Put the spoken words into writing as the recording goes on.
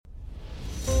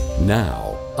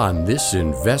Now, on this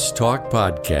Invest Talk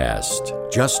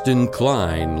podcast, Justin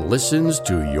Klein listens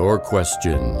to your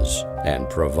questions and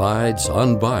provides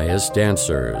unbiased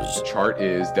answers. The chart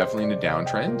is definitely in a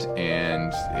downtrend,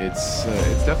 and it's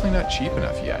definitely not cheap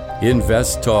enough yet.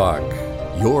 Invest Talk.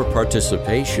 Your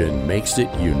participation makes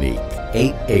it unique.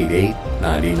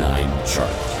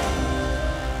 888-99-CHART.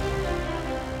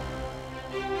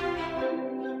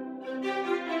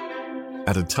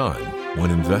 At a time when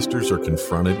investors are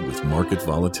confronted with market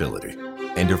volatility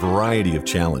and a variety of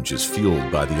challenges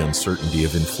fueled by the uncertainty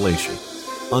of inflation,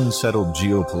 unsettled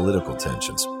geopolitical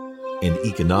tensions, and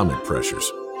economic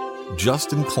pressures,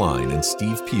 Justin Klein and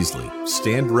Steve Peasley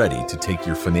stand ready to take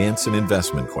your finance and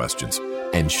investment questions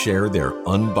and share their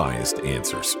unbiased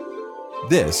answers.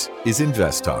 This is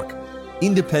Invest Talk,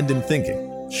 independent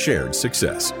thinking, shared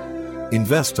success.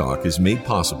 Invest Talk is made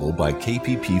possible by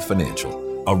KPP Financial,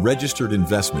 a registered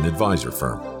investment advisor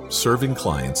firm serving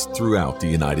clients throughout the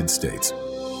United States.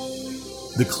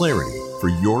 The clarity for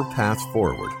your path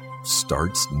forward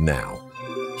starts now.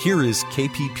 Here is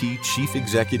KPP Chief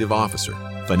Executive Officer,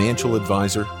 Financial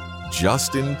Advisor,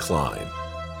 Justin Klein.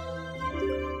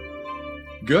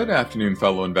 Good afternoon,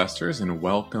 fellow investors, and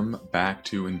welcome back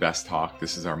to Invest Talk.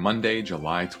 This is our Monday,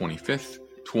 July 25th,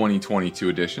 2022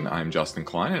 edition. I'm Justin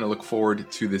Klein, and I look forward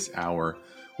to this hour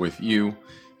with you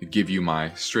to give you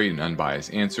my straight and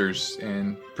unbiased answers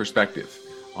and perspective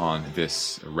on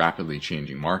this rapidly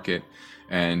changing market.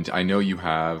 And I know you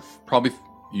had a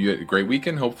great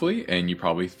weekend, hopefully, and you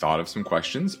probably thought of some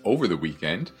questions over the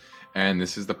weekend. And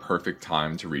this is the perfect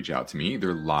time to reach out to me,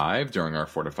 either live during our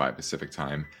 4 to 5 Pacific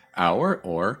time hour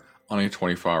or on a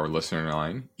 24-hour listener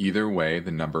line. Either way, the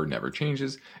number never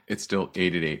changes. It's still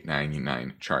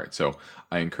 888-99-CHART. So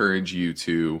I encourage you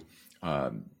to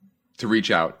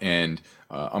reach out, and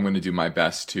I'm going to do my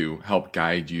best to help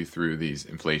guide you through these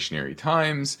inflationary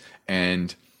times.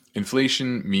 And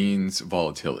inflation means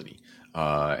volatility,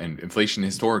 and inflation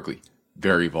historically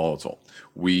very volatile.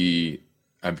 We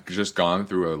have just gone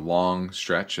through a long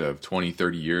stretch of 20,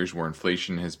 30 years where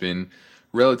inflation has been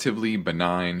relatively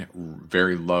benign,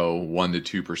 very low, 1%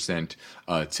 to 2%,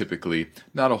 typically.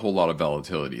 Not a whole lot of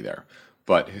volatility there.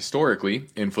 But historically,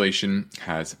 inflation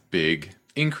has big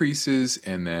increases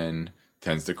and then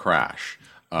tends to crash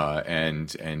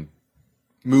and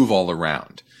move all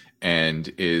around,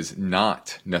 and is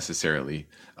not necessarily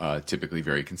typically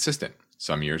very consistent.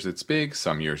 Some years it's big,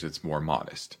 some years it's more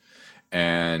modest.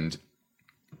 And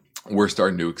we're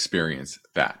starting to experience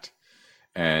that.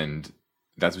 And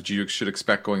that's what you should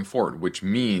expect going forward, which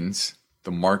means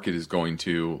the market is going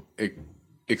to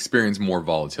experience more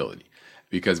volatility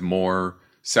because more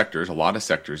sectors, a lot of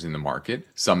sectors in the market,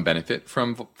 some benefit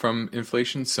from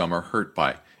inflation, some are hurt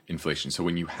by inflation. So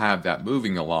when you have that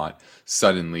moving a lot,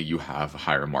 suddenly you have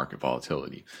higher market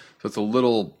volatility. So it's a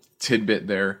little tidbit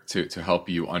there to help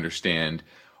you understand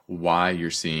why you're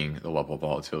seeing the level of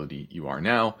volatility you are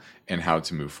now and how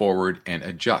to move forward and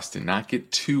adjust and not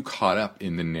get too caught up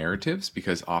in the narratives,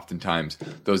 because oftentimes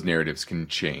those narratives can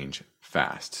change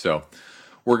fast. So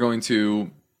we're going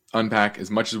to unpack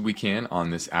as much as we can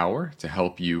on this hour to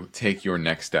help you take your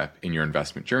next step in your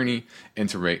investment journey and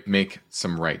to make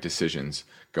some right decisions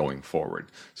going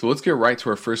forward. So let's get right to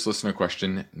our first listener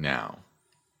question now.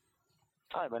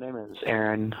 Hi, my name is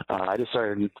Aaron. I just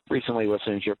started recently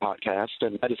listening to your podcast,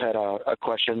 and I just had a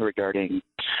question regarding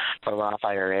a Roth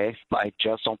IRA. I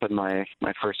just opened my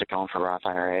first account for Roth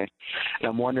IRA, and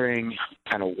I'm wondering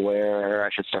kind of where I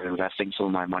should start investing some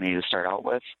of my money to start out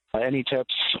with. Any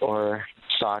tips or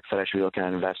stocks that I should be looking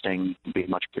at investing would be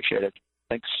much appreciated.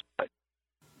 Thanks. Bye.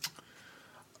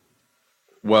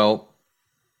 Well,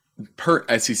 per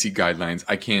SEC guidelines,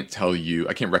 I can't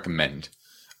recommend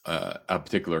a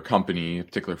particular company, a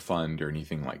particular fund, or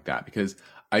anything like that, because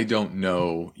I don't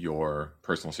know your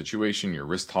personal situation, your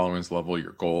risk tolerance level,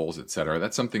 your goals, etc.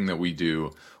 That's something that we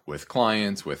do with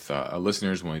clients, with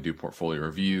listeners when we do portfolio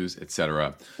reviews,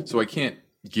 etc. So I can't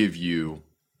give you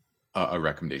a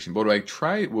recommendation. But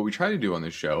what we try to do on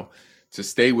this show to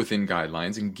stay within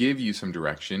guidelines and give you some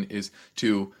direction is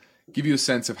to give you a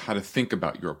sense of how to think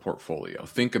about your portfolio.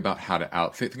 Think about how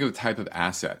to think of the type of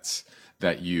assets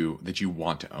that you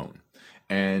want to own.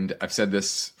 And I've said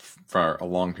this for a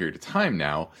long period of time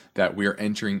now, that we are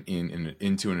entering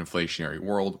into an inflationary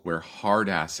world where hard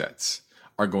assets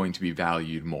are going to be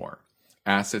valued more.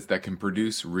 Assets that can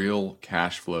produce real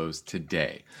cash flows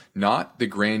today, not the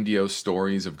grandiose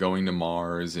stories of going to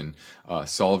Mars and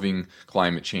solving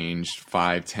climate change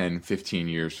 5, 10, 15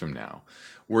 years from now.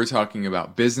 We're talking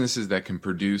about businesses that can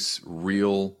produce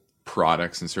real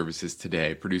products and services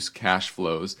today, produce cash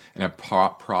flows, and have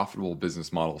profitable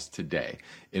business models today.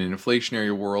 In an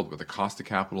inflationary world where the cost of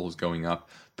capital is going up,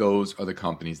 those are the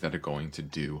companies that are going to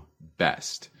do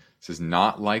best. This is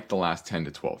not like the last 10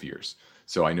 to 12 years.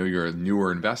 So I know you're a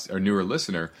newer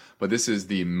listener, but this is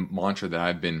the mantra that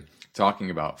I've been talking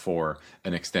about for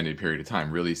an extended period of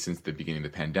time, really since the beginning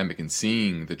of the pandemic, and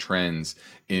seeing the trends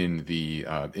in the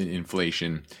in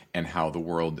inflation and how the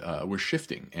world was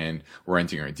shifting. And we're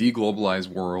entering a deglobalized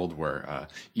world where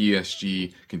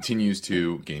ESG continues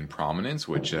to gain prominence,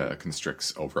 which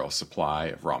constricts overall supply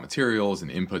of raw materials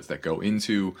and inputs that go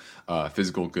into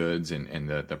physical goods and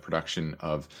the production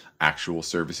of actual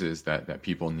services that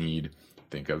people need.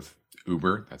 Think of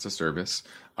Uber, that's a service,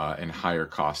 and higher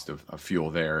cost of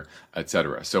fuel there,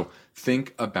 etc. So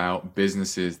think about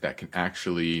businesses that can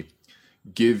actually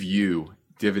give you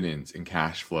dividends and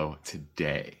cash flow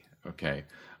today, okay?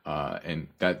 And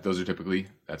those are typically,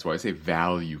 that's why I say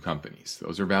value companies.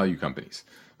 Those are value companies,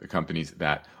 the companies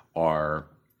that are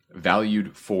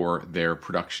valued for their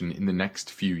production in the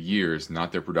next few years,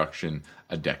 not their production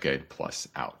a decade plus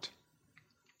out.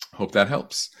 Hope that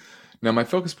helps. Now, my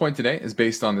focus point today is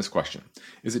based on this question.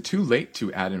 Is it too late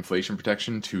to add inflation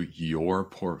protection to your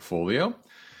portfolio?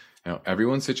 Now,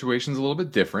 everyone's situation is a little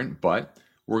bit different, but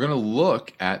we're going to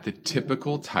look at the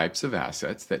typical types of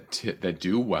assets that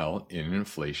do well in an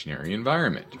inflationary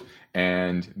environment.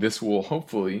 And this will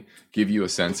hopefully give you a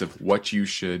sense of what you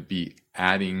should be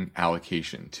adding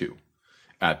allocation to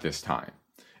at this time.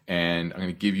 And I'm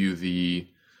going to give you the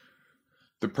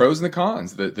pros and the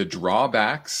cons, the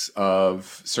drawbacks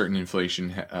of certain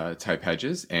inflation type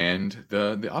hedges, and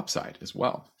the upside as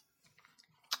well.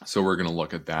 So we're going to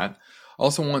look at that.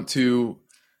 Also want to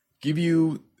give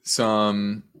you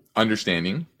some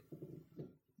understanding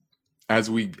as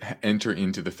we enter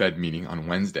into the Fed meeting on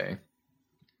Wednesday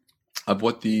of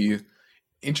what the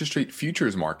interest rate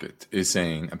futures market is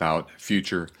saying about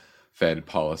future Fed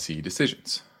policy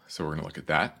decisions. So we're going to look at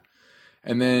that.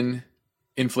 And then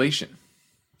inflation.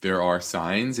 There are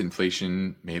signs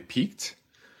inflation may have peaked,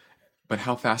 but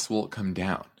how fast will it come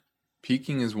down?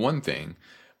 Peaking is one thing,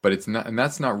 but it's not, and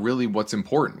that's not really what's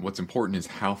important. What's important is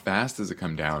how fast does it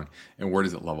come down and where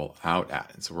does it level out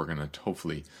at? And so we're going to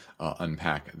hopefully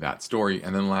unpack that story.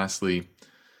 And then lastly,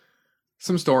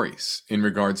 some stories in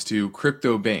regards to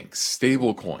crypto banks,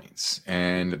 stable coins,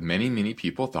 and many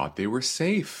people thought they were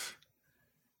safe.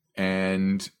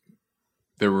 And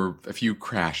there were a few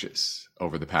crashes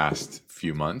over the past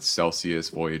few months, Celsius,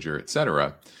 Voyager,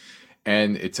 etc.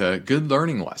 And it's a good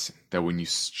learning lesson that when you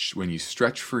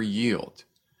stretch for yield,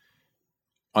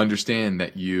 understand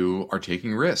that you are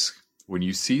taking risk. When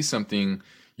you see something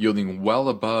yielding well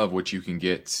above what you can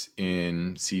get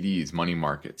in CDs, money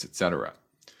markets, etc.,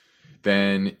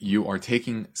 then you are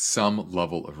taking some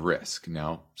level of risk.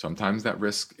 Now, sometimes that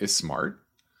risk is smart,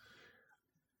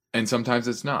 and sometimes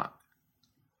it's not.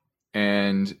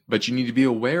 But you need to be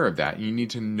aware of that. You need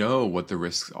to know what the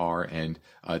risks are and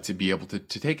to be able to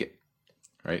take it,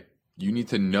 right? You need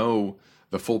to know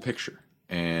the full picture,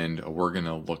 and we're going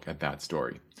to look at that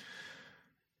story.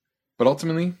 But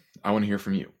ultimately, I want to hear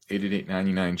from you.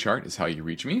 888-99-CHART is how you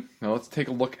reach me. Now let's take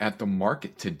a look at the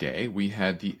market today. We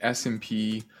had the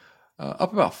S&P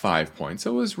up about 5 points.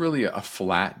 So it was really a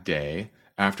flat day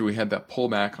after we had that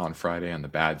pullback on Friday on the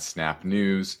bad Snap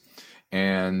news.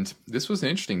 And this was an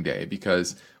interesting day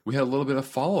because we had a little bit of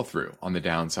follow through on the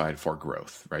downside for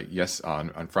growth, right? Yes,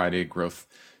 on Friday, growth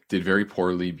did very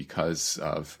poorly because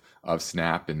of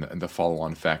Snap and the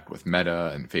follow-on effect with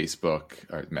Meta and Facebook,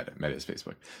 or Meta is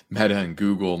Facebook, Meta and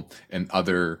Google and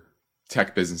other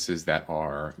tech businesses that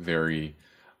are very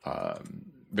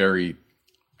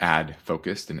ad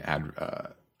focused and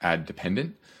ad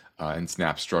dependent. And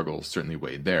Snap struggles certainly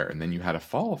weighed there. And then you had a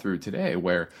follow through today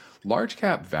where large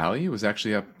cap value was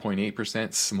actually up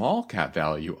 0.8%, small cap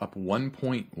value up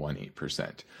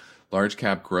 1.18%. Large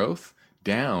cap growth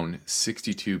down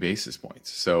 62 basis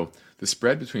points. So the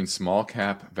spread between small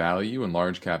cap value and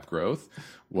large cap growth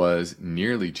was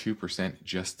nearly 2%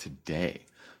 just today.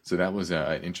 So that was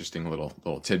an interesting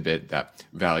little tidbit that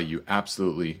value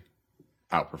absolutely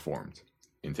outperformed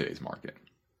in today's market.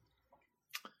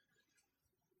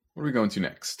 What are we going to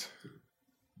next?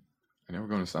 I know we're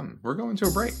going to something. We're going to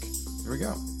a break. Here we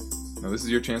go. Now this is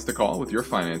your chance to call with your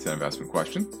finance and investment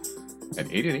question at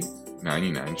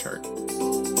 888-99-CHART.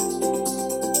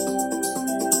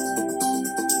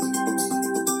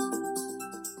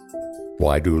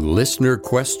 Why do listener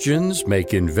questions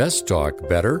make Invest Talk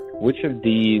better? Which of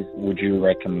these would you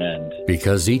recommend?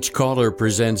 Because each caller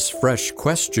presents fresh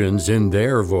questions in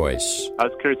their voice. I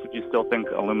was curious if you still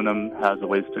think aluminum has a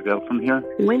ways to go from here.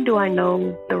 When do I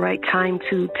know the right time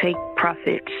to take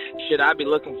profits? Should I be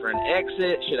looking for an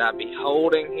exit? Should I be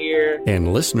holding here?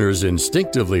 And listeners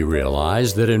instinctively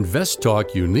realize that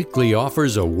InvestTalk uniquely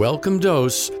offers a welcome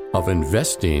dose of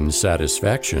investing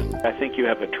satisfaction. I think you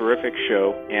have a terrific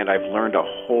show, and I've learned a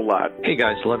whole lot. Hey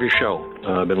guys, love your show.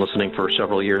 I've been listening for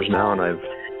several years now, and I've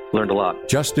learned a lot.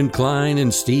 Justin Klein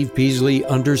and Steve Peasley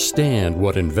understand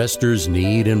what investors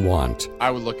need and want.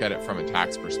 I would look at it from a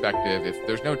tax perspective. If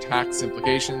there's no tax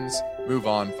implications, move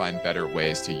on, find better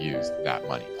ways to use that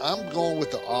money. I'm going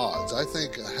with the odds. I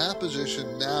think a half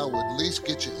position now would at least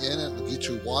get you in it and get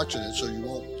you watching it so you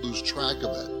won't lose track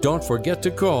of it. Don't forget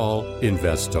to call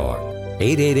InvestTalk,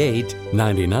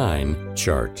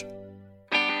 888-99-CHART.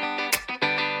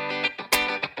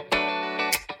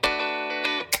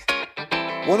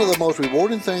 One of the most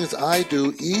rewarding things I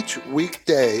do each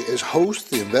weekday is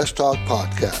host the InvestTalk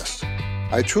podcast.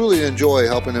 I truly enjoy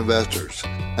helping investors,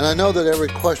 and I know that every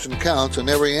question counts and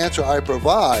every answer I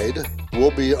provide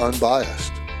will be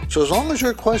unbiased. So as long as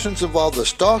your questions involve the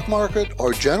stock market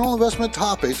or general investment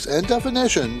topics and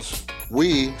definitions,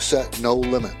 we set no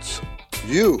limits.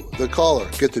 You, the caller,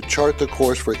 get to chart the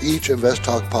course for each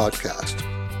InvestTalk podcast.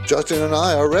 Justin and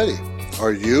I are ready.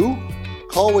 Are you?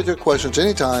 Call with your questions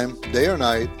anytime, day or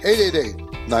night,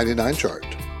 888-99-CHART.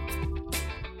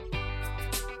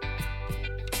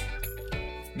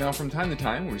 Now, from time to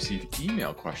time, we receive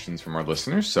email questions from our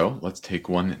listeners, so let's take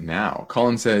one now.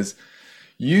 Colin says,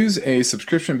 use a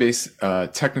subscription-based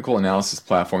technical analysis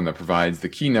platform that provides the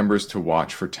key numbers to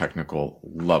watch for technical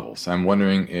levels. I'm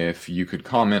wondering if you could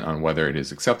comment on whether it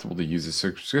is acceptable to use a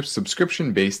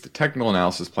subscription-based technical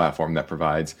analysis platform that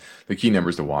provides the key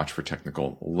numbers to watch for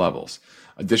technical levels.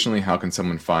 Additionally, how can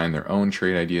someone find their own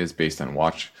trade ideas based on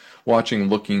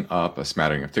looking up a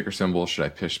smattering of ticker symbols? Should I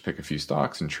pick a few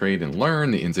stocks and trade and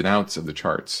learn the ins and outs of the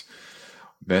charts?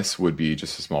 This would be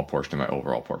just a small portion of my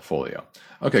overall portfolio.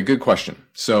 Okay, good question.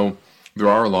 So there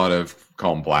are a lot of,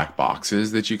 call them black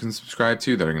boxes, that you can subscribe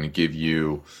to that are going to give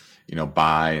you,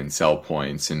 buy and sell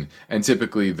points. And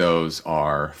typically those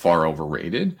are far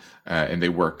overrated and they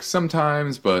work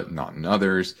sometimes, but not in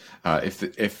others. If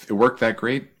it worked that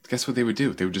great, guess what they would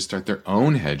do? They would just start their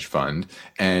own hedge fund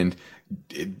and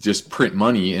just print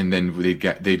money, and then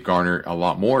they'd garner a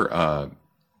lot more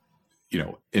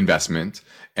investment,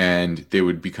 and they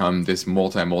would become this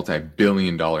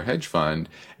multi-billion-dollar hedge fund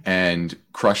and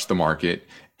crush the market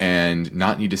and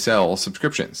not need to sell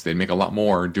subscriptions. They'd make a lot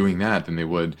more doing that than they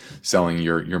would selling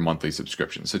your monthly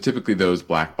subscription. So typically those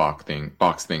black box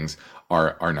things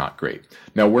are not great.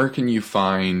 Now, where do you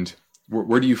find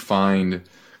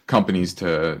companies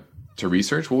to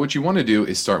research? Well, what you want to do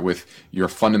is start with your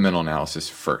fundamental analysis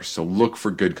first. So look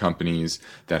for good companies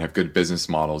that have good business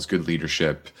models, good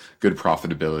leadership, good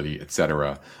profitability,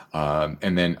 etc.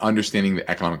 And then understanding the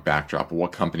economic backdrop of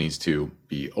what companies to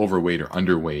be overweight or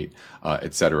underweight,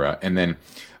 etc. And then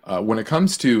when it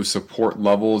comes to support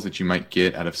levels that you might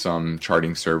get out of some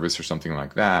charting service or something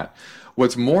like that,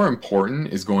 what's more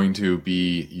important is going to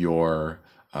be your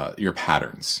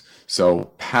patterns.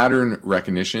 So pattern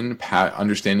recognition,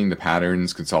 understanding the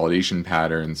patterns, consolidation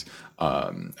patterns,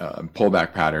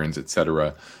 pullback patterns,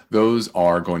 etc. Those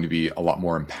are going to be a lot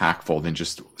more impactful than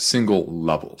just single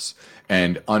levels.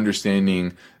 And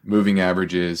understanding moving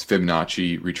averages,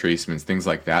 Fibonacci retracements, things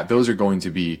like that, those are going to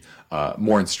be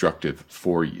more instructive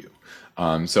for you.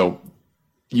 So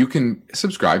you can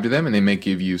subscribe to them, and they may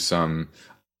give you some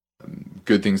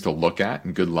good things to look at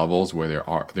and good levels where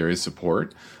there is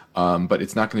support. But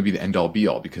it's not going to be the end all be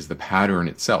all, because the pattern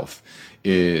itself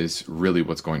is really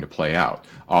what's going to play out.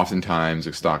 Oftentimes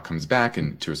a stock comes back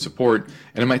into a support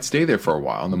and it might stay there for a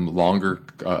while. And the longer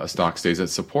a stock stays at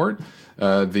support,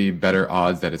 the better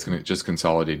odds that it's going to just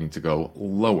consolidating to go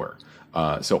lower.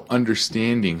 So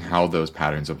understanding how those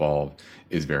patterns evolve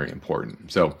is very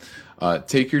important. So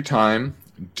take your time,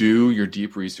 do your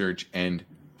deep research, and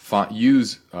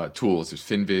use tools. There's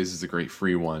FinViz is a great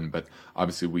free one, but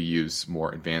obviously we use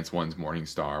more advanced ones,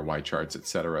 Morningstar, YCharts,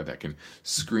 etc., that can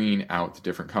screen out the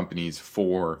different companies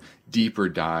for deeper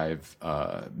dive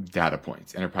data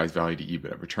points, enterprise value to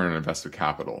EBITDA, return on invested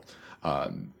capital,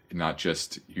 not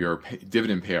just your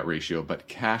dividend payout ratio, but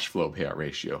cash flow payout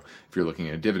ratio if you're looking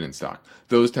at a dividend stock.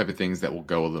 Those type of things that will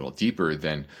go a little deeper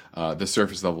than the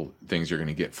surface level things you're going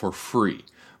to get for free.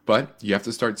 But you have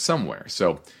to start somewhere.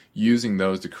 So using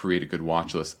those to create a good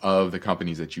watch list of the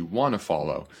companies that you want to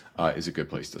follow is a good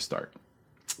place to start.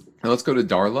 Now let's go to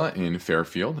Darla in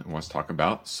Fairfield, who wants to talk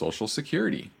about Social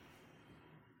Security.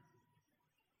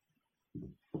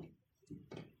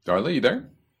 Darla, you there?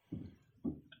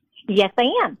 Yes, I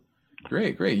am.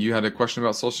 Great. You had a question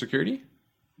about Social Security?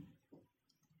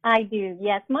 I do,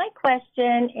 yes. My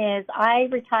question is, I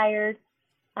retired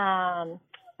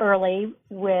early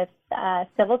with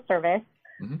civil service.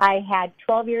 Mm-hmm. I had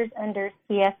 12 years under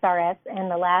CSRS and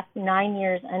the last 9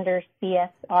 years under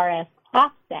CSRS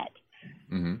offset.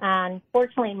 Mm-hmm.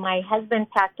 Unfortunately, my husband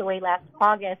passed away last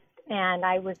August, and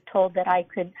I was told that I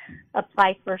could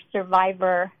apply for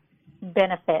survivor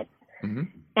benefits. Mm-hmm.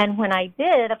 And when I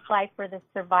did apply for the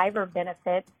survivor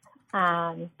benefits,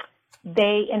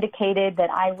 they indicated that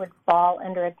I would fall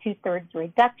under a 2/3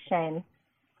 reduction.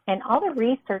 And all the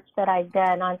research that I've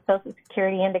done on Social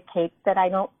Security indicates that I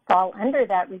don't fall under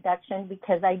that reduction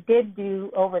because I did do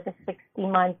over the 60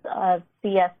 months of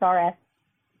CSRS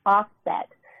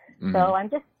offset. Mm-hmm. So I'm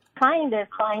just trying to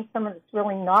find someone that's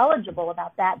really knowledgeable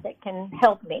about that can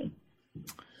help me.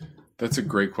 That's a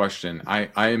great question.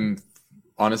 I'm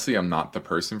honestly, I'm not the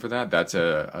person for that. That's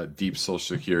a deep Social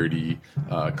Security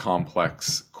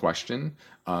complex question.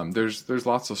 There's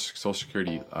lots of Social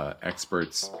Security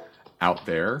experts out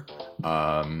there.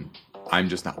 I'm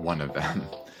just not one of them.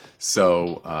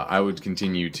 So I would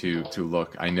continue to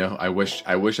look. I wish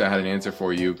I had an answer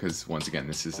for you because once again,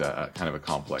 this is a kind of a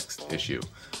complex issue.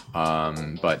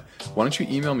 But why don't you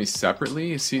email me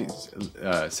separately?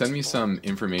 Send me some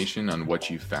information on what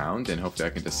you found, and hopefully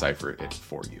I can decipher it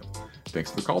for you.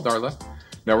 Thanks for the call, Darla.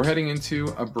 Now we're heading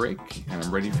into a break, and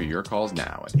I'm ready for your calls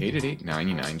now at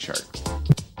 888-99-CHART.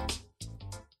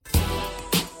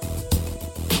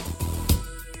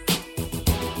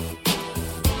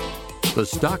 The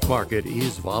stock market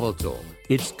is volatile.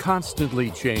 It's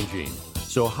constantly changing.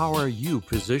 So how are you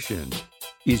positioned?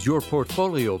 Is your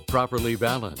portfolio properly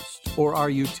balanced, or are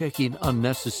you taking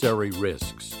unnecessary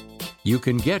risks? You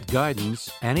can get guidance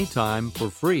anytime for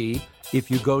free if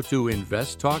you go to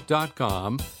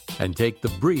investtalk.com and take the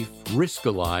brief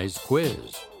Riskalyze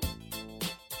quiz.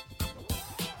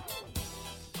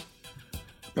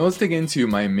 Now let's dig into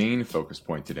my main focus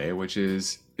point today, which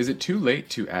is it too late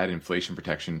to add inflation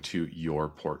protection to your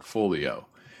portfolio?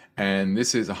 And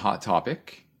this is a hot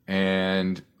topic,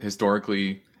 and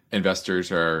historically,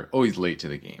 investors are always late to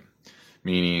the game,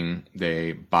 meaning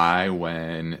they buy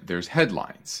when there's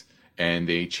headlines and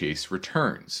they chase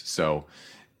returns. So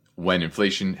when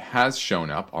inflation has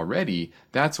shown up already,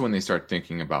 that's when they start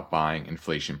thinking about buying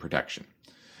inflation protection.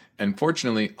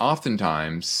 Unfortunately,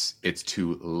 oftentimes it's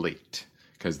too late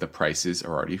because the prices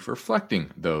are already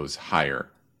reflecting those higher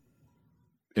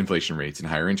inflation rates and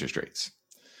higher interest rates.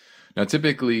 Now,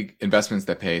 typically, investments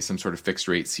that pay some sort of fixed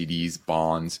rate CDs,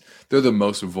 bonds, they're the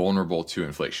most vulnerable to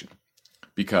inflation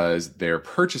because their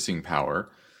purchasing power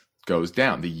goes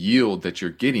down. The yield that you're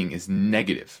getting is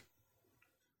negative.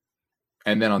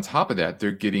 And then on top of that,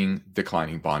 they're getting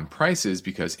declining bond prices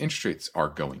because interest rates are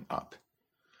going up.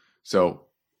 So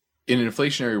in an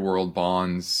inflationary world,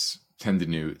 bonds tend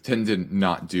to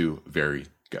not do very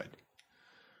good.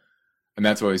 And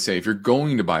that's why I say if you're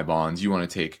going to buy bonds, you want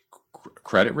to take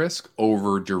credit risk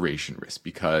over duration risk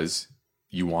because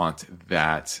you want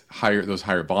those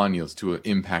higher bond yields to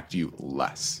impact you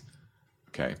less.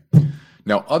 Okay.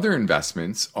 Now, other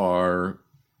investments are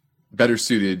better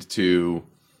suited to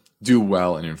do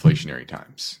well in inflationary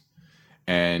times.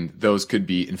 And those could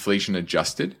be inflation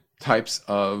adjusted types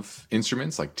of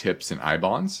instruments like TIPS and I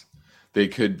bonds. They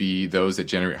could be those that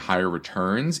generate higher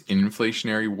returns in an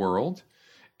inflationary world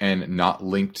and not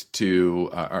linked to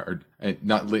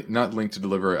not linked to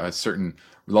deliver a certain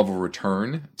level of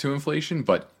return to inflation,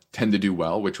 but tend to do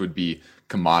well, which would be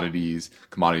commodities,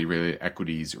 commodity-related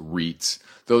equities, REITs.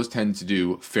 Those tend to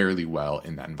do fairly well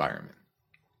in that environment.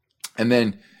 And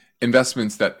then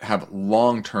investments that have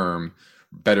long-term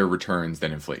better returns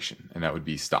than inflation, and that would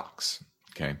be stocks.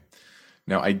 Okay.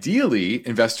 Now, ideally,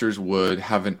 investors would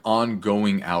have an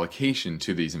ongoing allocation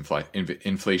to these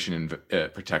inflation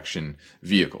protection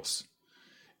vehicles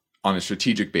on a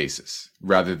strategic basis,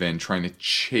 rather than trying to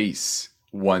chase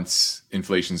once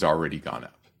inflation's already gone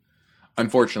up.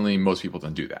 Unfortunately, most people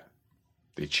don't do that.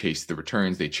 They chase the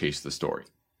returns, they chase the story.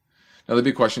 Now, the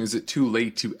big question is it too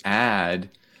late to add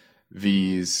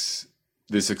this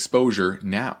exposure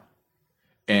now?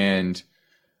 And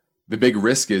the big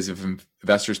risk is if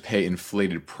investors pay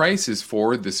inflated prices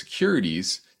for the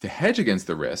securities to hedge against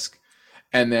the risk,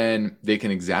 and then they can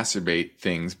exacerbate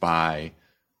things by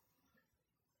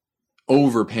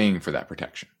overpaying for that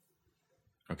protection.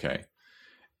 Okay.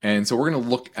 And so we're going to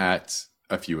look at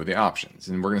a few of the options,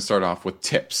 and we're going to start off with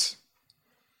TIPS.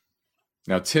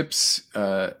 Now, TIPS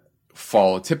payouts,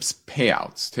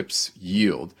 TIPS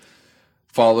yield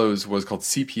follows what's called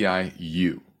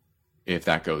CPI-U. If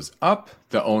that goes up,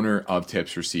 the owner of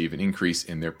TIPS receive an increase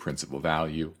in their principal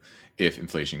value. if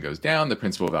inflation goes down, the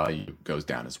principal value goes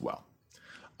down as well.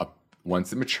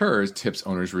 Once it matures, TIPS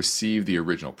owners receive the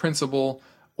original principal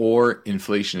or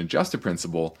inflation-adjusted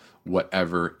principal,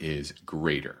 whatever is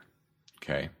greater.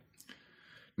 Okay.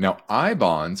 Now, I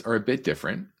bonds are a bit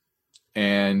different,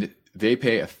 and they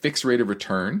pay a fixed rate of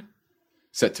return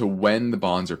set to when the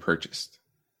bonds are purchased.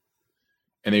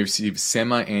 And they receive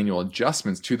semi-annual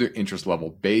adjustments to their interest level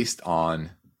based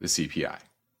on the CPIU,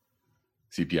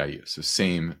 so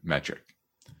same metric.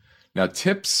 Now,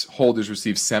 TIPS holders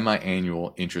receive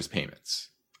semi-annual interest payments.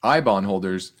 I bond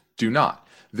holders do not.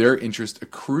 Their interest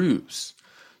accrues.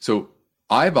 So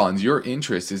I bonds, your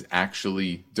interest is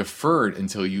actually deferred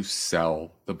until you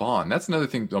sell the bond. That's another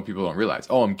thing that people don't realize.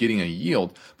 Oh, I'm getting a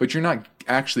yield, but you're not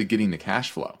actually getting the cash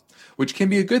flow, which can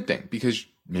be a good thing because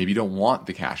maybe you don't want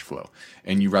the cash flow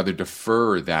and you rather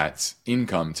defer that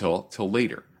income till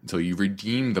later, until you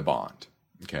redeem the bond.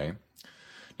 Okay.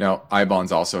 Now, I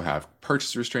bonds also have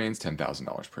purchase restraints,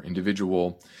 $10,000 per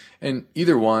individual, and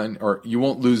either one, or you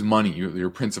won't lose money,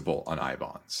 your principal on I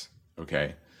bonds.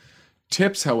 Okay.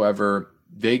 TIPS, however,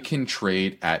 they can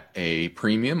trade at a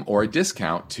premium or a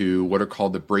discount to what are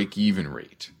called the break-even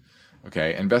rate.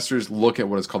 Okay. Investors look at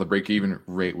what is called the break-even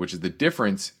rate, which is the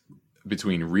difference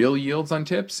between real yields on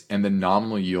TIPS and the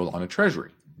nominal yield on a treasury.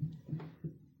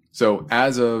 So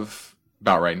as of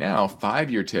about right now,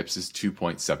 5-year TIPS is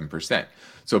 2.7%.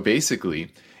 So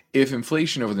basically, if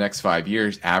inflation over the next 5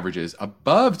 years averages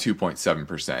above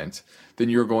 2.7%, then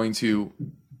you're going to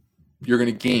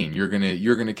gain. You're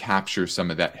going to capture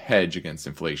some of that hedge against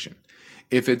inflation.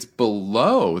 If it's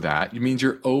below that, it means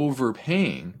you're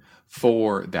overpaying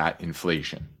for that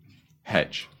inflation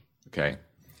hedge. Okay,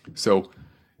 so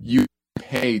you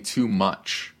pay too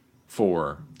much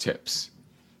for TIPS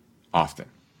often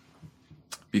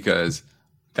because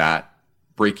that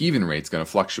break-even rate is going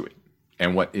to fluctuate.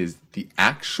 And what is the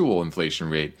actual inflation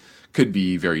rate could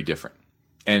be very different.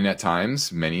 And at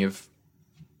times, many have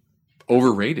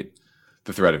overrated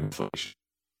the threat of inflation.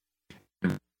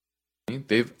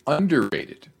 They've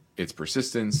underrated its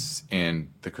persistence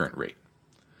and the current rate.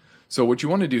 So what you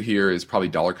want to do here is probably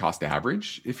dollar cost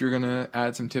average if you're going to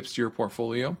add some TIPS to your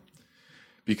portfolio,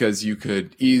 because you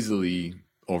could easily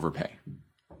overpay.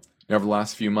 Now, over the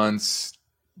last few months,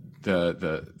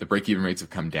 the break-even rates have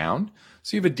come down.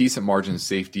 So you have a decent margin of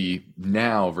safety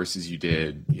now versus you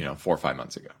did, 4 or 5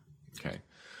 months ago. Okay.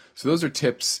 So those are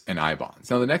TIPS and I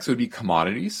bonds. Now the next would be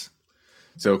commodities.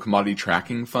 So commodity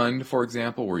tracking fund, for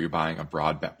example, where you're buying a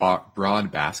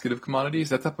broad basket of commodities,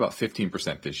 that's up about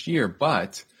 15% this year,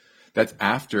 but that's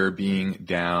after being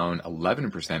down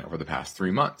 11% over the past 3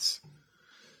 months.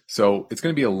 So it's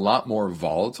going to be a lot more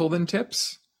volatile than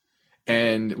TIPS,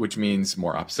 and which means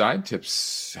more upside.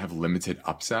 TIPS have limited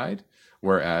upside,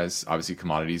 whereas obviously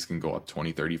commodities can go up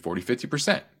 20, 30, 40,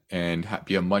 50% and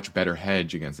be a much better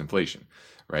hedge against inflation,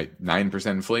 right? 9%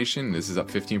 inflation, this is up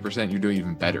 15%. You're doing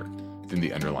even better than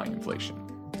the underlying inflation,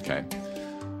 okay?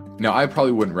 Now, I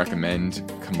probably wouldn't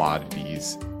recommend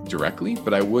commodities directly,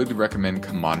 but I would recommend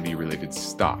commodity-related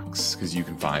stocks because you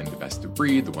can find the best of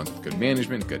breed, the ones with good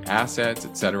management, good assets,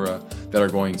 etc., that are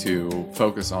going to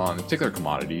focus on particular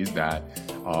commodities that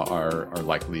are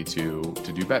likely to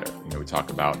do better. We talk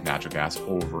about natural gas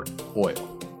over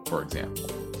oil, for example.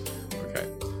 Okay,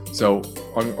 so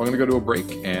I'm going to go to a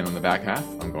break, and on the back half,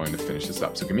 I'm going to finish this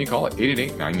up. So give me a call at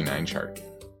 888-99-CHART.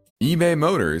 eBay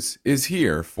Motors is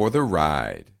here for the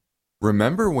ride.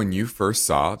 Remember when you first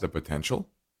saw the potential?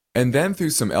 And then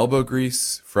through some elbow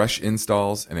grease, fresh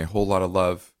installs, and a whole lot of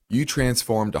love, you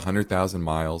transformed 100,000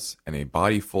 miles and a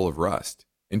body full of rust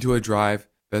into a drive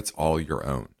that's all your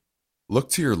own. Look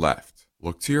to your left.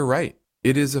 Look to your right.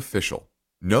 It is official.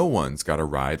 No one's got a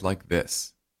ride like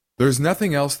this. There's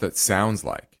nothing else that sounds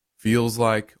like, feels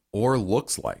like, or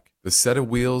looks like the set of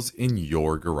wheels in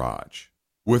your garage.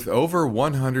 With over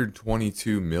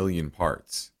 122 million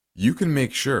parts, you can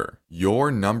make sure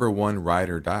your number one ride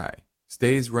or die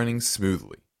stays running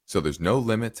smoothly, so there's no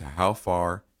limit to how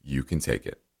far you can take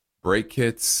it. Brake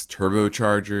kits,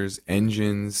 turbochargers,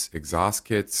 engines, exhaust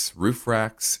kits, roof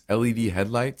racks, LED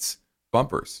headlights,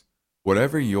 bumpers,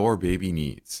 whatever your baby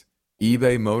needs,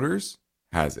 eBay Motors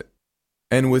has it.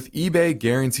 And with eBay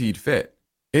Guaranteed Fit,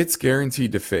 it's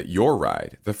guaranteed to fit your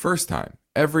ride the first time,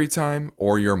 every time,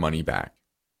 or your money back.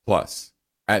 Plus,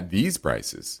 at these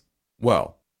prices,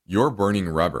 well, you're burning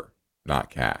rubber, not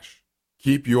cash.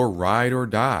 Keep your ride or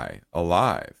die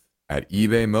alive at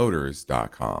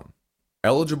ebaymotors.com.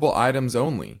 Eligible items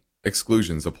only.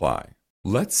 Exclusions apply.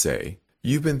 Let's say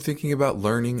you've been thinking about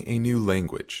learning a new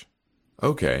language.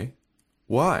 Okay,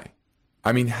 why?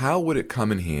 I mean, how would it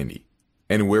come in handy?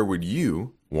 And where would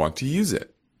you want to use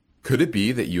it? Could it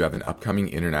be that you have an upcoming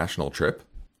international trip?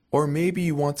 Or maybe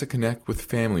you want to connect with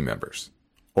family members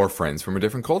or friends from a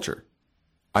different culture?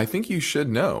 I think you should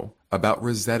know about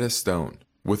Rosetta Stone.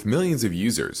 With millions of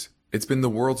users, it's been the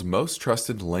world's most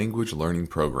trusted language learning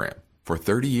program for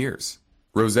 30 years.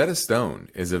 Rosetta Stone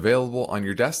is available on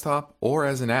your desktop or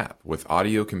as an app with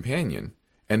Audio Companion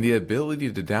and the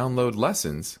ability to download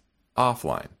lessons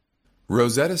offline.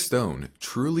 Rosetta Stone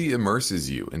truly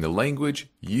immerses you in the language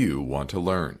you want to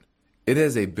learn. It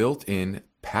has a built-in,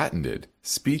 patented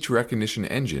speech recognition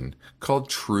engine called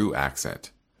True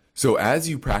Accent. So as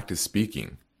you practice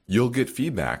speaking, you'll get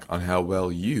feedback on how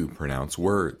well you pronounce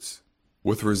words.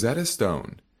 With Rosetta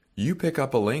Stone, you pick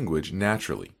up a language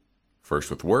naturally, first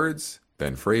with words,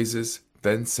 then phrases,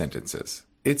 then sentences.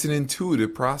 It's an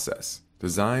intuitive process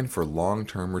designed for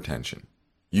long-term retention.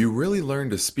 You really learn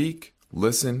to speak,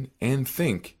 listen, and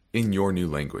think in your new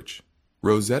language.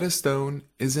 Rosetta Stone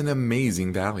is an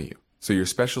amazing value, so your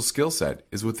special skill set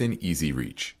is within easy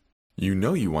reach. You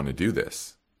know you want to do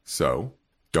this, so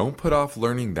don't put off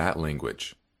learning that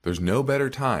language. There's no better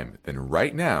time than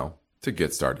right now to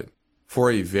get started. For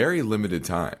a very limited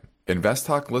time,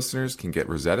 InvestTalk listeners can get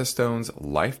Rosetta Stone's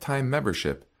lifetime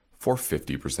membership for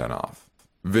 50% off.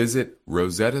 Visit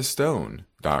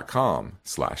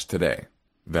rosettastone.com/today.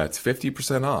 That's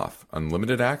 50% off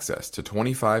unlimited access to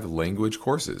 25 language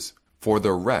courses for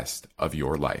the rest of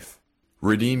your life.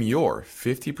 Redeem your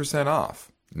 50%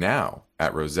 off now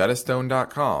at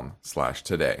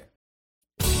rosettastone.com/today.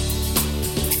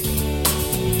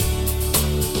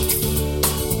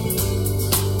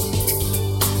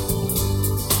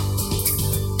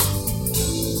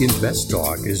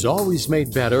 InvestTalk is always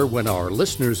made better when our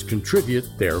listeners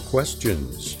contribute their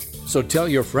questions. So tell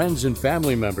your friends and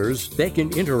family members they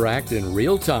can interact in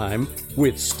real time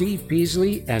with Steve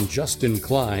Peasley and Justin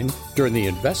Klein during the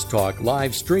InvestTalk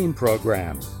live stream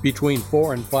program between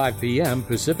 4 and 5 p.m.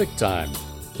 Pacific Time.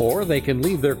 Or they can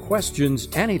leave their questions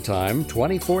anytime,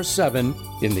 24/7,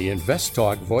 in the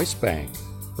InvestTalk voice bank.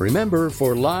 Remember,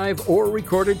 for live or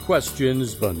recorded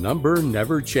questions, the number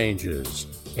never changes.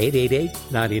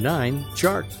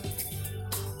 888-99-CHART.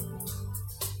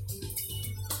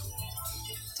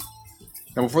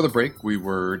 Now, before the break, we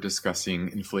were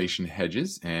discussing inflation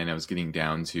hedges, and I was getting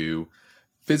down to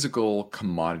physical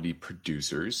commodity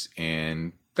producers,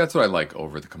 and that's what I like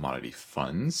over the commodity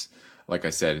funds. Like I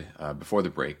said before the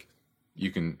break,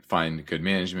 you can find good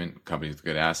management, companies with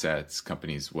good assets,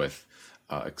 companies with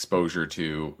exposure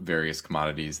to various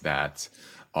commodities that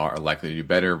are likely to do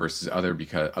better versus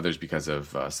others because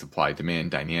of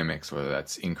supply-demand dynamics, whether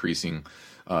that's increasing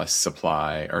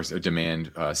supply or demand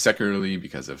secularly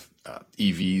because of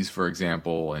EVs, for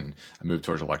example, and a move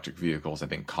towards electric vehicles. I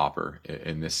think copper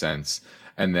in this sense.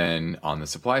 And then on the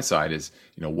supply side is,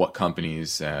 what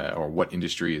companies or what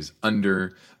industry is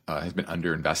has been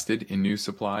underinvested in new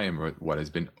supply and what has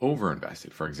been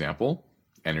overinvested. For example,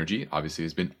 energy obviously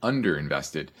has been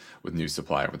underinvested with new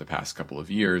supply over the past couple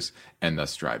of years and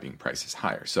thus driving prices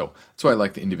higher. So that's why I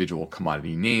like the individual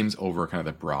commodity names over kind of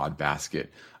the broad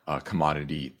basket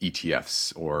commodity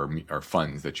ETFs or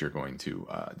funds that you're going to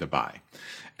buy.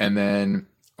 And then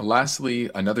lastly,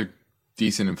 another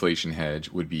decent inflation hedge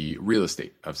would be real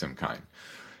estate of some kind.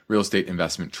 Real estate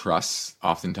investment trusts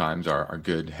oftentimes are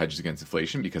good hedges against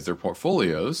inflation because their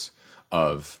portfolios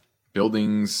of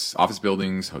buildings, office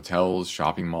buildings, hotels,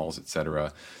 shopping malls,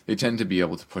 etc., they tend to be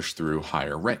able to push through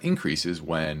higher rent increases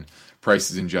when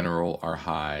prices in general are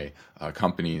high.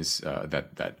 Companies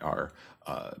that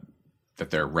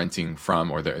they're renting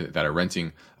from or that are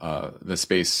renting the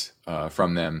space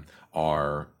from them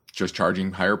are just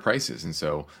charging higher prices, and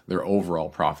so their overall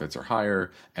profits are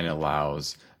higher, and it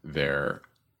allows the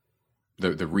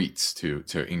REITs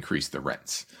to increase the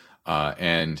rents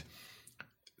and.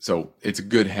 So it's a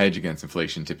good hedge against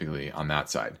inflation typically on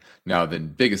that side. Now, the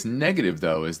biggest negative,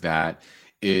 though, is that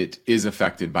it is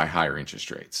affected by higher interest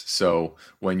rates. So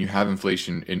when you have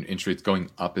inflation and interest rates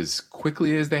going up as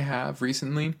quickly as they have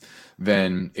recently,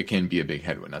 then it can be a big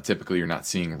headwind. Now, typically, you're not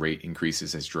seeing rate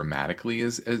increases as dramatically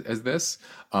as this,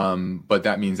 but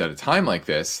that means at a time like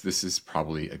this is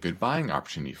probably a good buying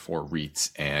opportunity for REITs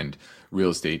and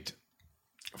real estate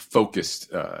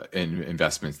focused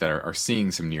investments that are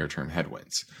seeing some near-term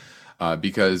headwinds.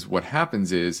 Because what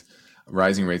happens is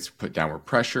rising rates put downward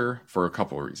pressure for a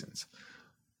couple of reasons.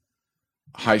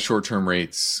 High short-term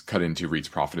rates cut into REITs'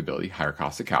 profitability, higher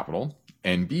cost of capital,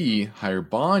 and B, higher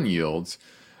bond yields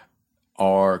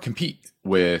compete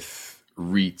with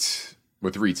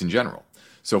REITs in general.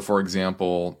 So for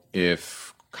example,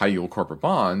 if high-yield corporate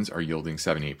bonds are yielding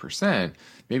 7-8%,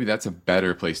 maybe that's a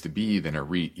better place to be than a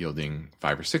REIT yielding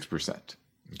 5 or 6%.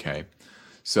 Okay,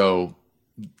 So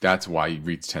that's why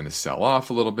REITs tend to sell off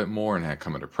a little bit more and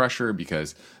come under pressure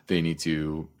because they need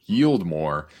to yield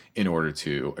more in order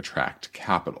to attract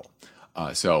capital.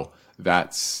 So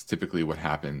that's typically what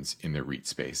happens in the REIT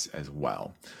space as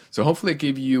well. So hopefully it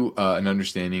gave you an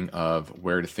understanding of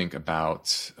where to think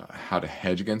about how to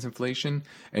hedge against inflation,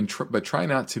 but try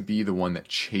not to be the one that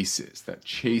chases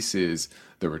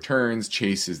the returns,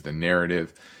 chases the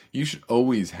narrative. You should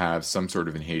always have some sort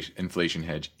of inflation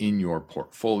hedge in your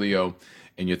portfolio,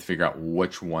 and you have to figure out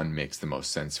which one makes the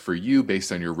most sense for you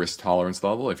based on your risk tolerance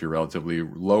level. If you're relatively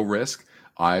low risk,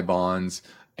 I bonds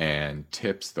and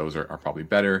TIPS, those are probably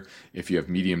better. If you have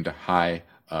medium to high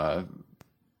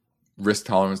risk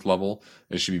tolerance level,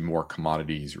 there should be more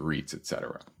commodities, REITs,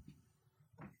 etc.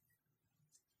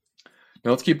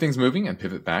 Now let's keep things moving and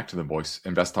pivot back to the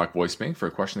Invest Talk voice bank for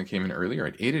a question that came in earlier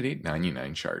at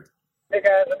 888-99-CHART. Hey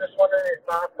guys, I'm just wondering your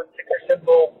thoughts on ticker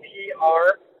symbol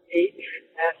PRHSX,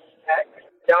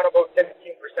 down about 15%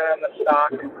 on the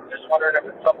stock. Just wondering if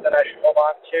it's something I should hold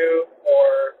on to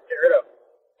or get rid of.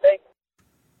 Thanks.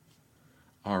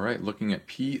 All right, looking at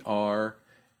PRHSX,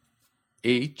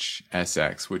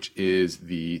 which is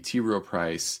the T. Rowe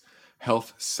Price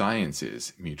Health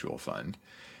Sciences Mutual Fund.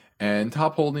 And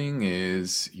top holding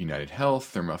is United Health,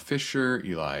 Thermo Fisher,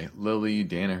 Eli Lilly,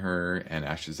 Danaher, and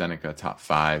AstraZeneca, top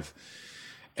 5.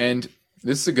 And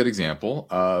this is a good example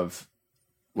of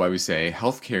why we say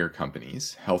healthcare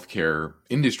companies, healthcare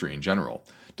industry in general,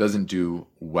 doesn't do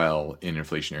well in an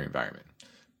inflationary environment.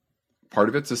 Part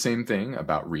of it's the same thing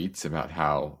about REITs, about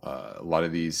how a lot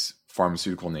of these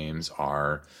pharmaceutical names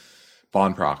are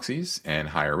bond proxies, and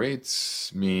higher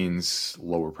rates means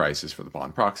lower prices for the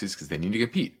bond proxies because they need to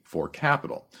compete for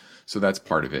capital. So that's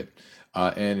part of it.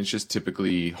 And it's just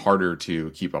typically harder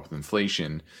to keep up with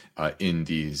inflation in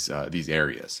these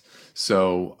areas.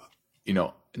 So,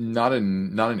 not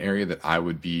an area that I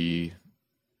would be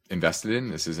invested in.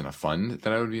 This isn't a fund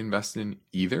that I would be invested in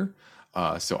either.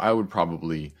 So I would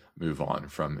probably move on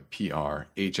from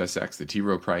PRHSX, the T.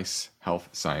 Rowe Price Health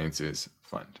Sciences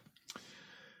Fund.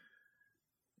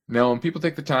 Now, when people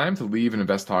take the time to leave an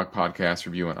Invest Talk podcast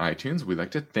review on iTunes, we'd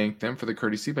like to thank them for the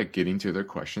courtesy by getting to their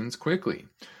questions quickly.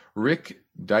 Rick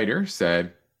Dieter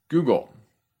said, Google,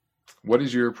 what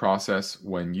is your process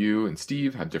when you and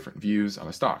Steve have different views on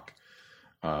a stock?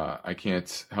 I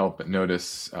can't help but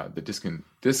notice the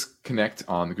disconnect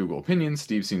on the Google opinion.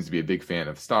 Steve seems to be a big fan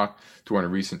of stock. To on a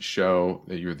recent show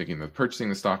that you were thinking of purchasing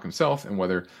the stock himself, and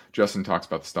whether Justin talks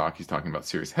about the stock, he's talking about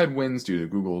serious headwinds due to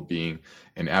Google being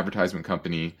an advertisement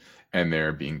company and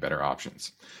there being better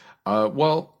options.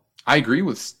 Well, I agree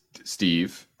with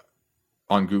Steve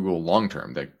on Google long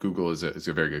term, that Google is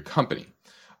a very good company.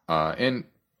 And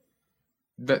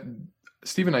that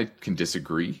Steve and I can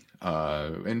disagree.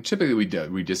 And typically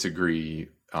we disagree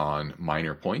on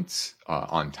minor points,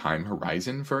 on time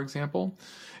horizon, for example.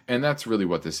 And that's really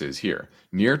what this is here.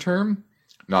 Near term,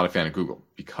 not a fan of Google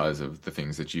because of the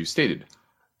things that you stated,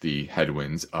 the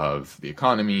headwinds of the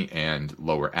economy and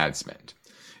lower ad spend.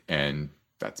 And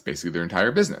that's basically their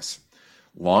entire business.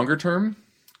 Longer term,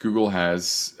 Google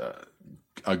has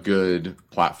a good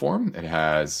platform. It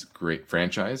has great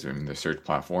franchise. I mean, the search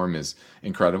platform is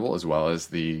incredible, as well as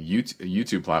the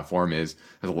YouTube platform has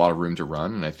a lot of room to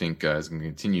run. And I think is going to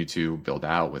continue to build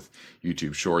out with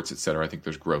YouTube Shorts, et cetera. I think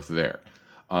there's growth there.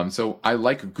 So I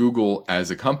like Google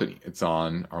as a company. It's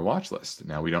on our watch list.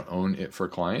 Now, we don't own it for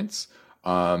clients,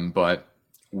 but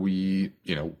we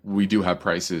do have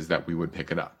prices that we would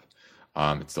pick it up.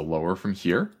 It's still lower from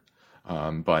here,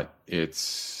 but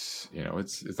it's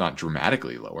not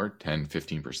dramatically lower, 10,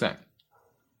 15%.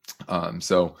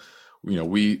 So,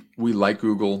 we like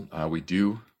Google. We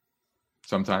do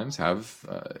sometimes have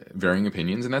varying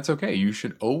opinions, and that's okay. You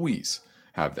should always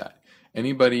have that.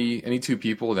 Any two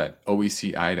people that always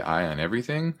see eye to eye on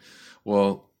everything,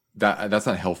 well, that's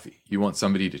not healthy. You want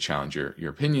somebody to challenge your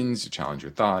opinions, to challenge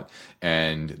your thought,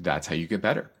 and that's how you get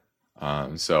better.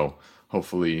 So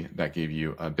hopefully that gave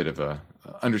you a bit of a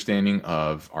understanding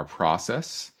of our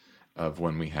process of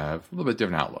when we have a little bit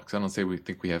different outlooks. I don't say we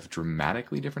think we have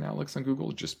dramatically different outlooks on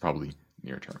Google, just probably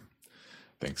near term.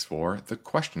 Thanks for the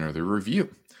question or the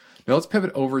review. Now let's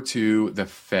pivot over to the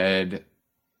Fed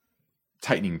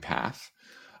tightening path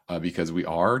because we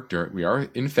are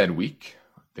in Fed week.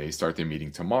 They start their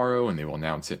meeting tomorrow and they will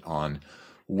announce it on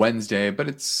Wednesday, but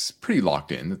it's pretty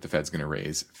locked in that the Fed's going to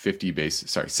raise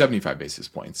 75 basis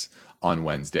points on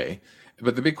Wednesday.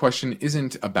 But the big question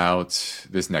isn't about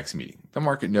this next meeting. The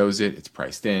market knows it. It's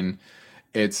priced in.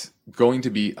 It's going to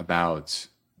be about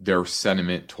their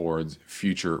sentiment towards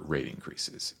future rate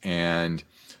increases. And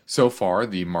so far,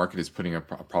 the market is putting a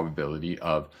probability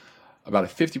of about a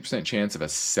 50% chance of a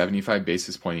 75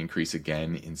 basis point increase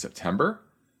again in September,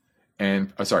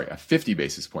 and a 50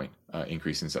 basis point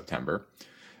increase in September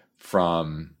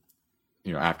from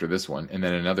after this one, and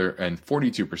then another, and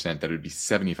 42% that it would be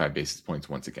 75 basis points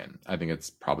once again. I think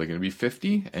it's probably going to be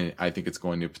 50, and I think it's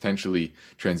going to potentially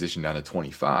transition down to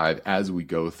 25 as we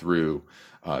go through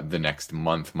the next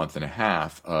month and a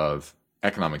half of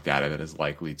economic data that is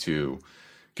likely to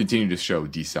continue to show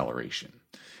deceleration.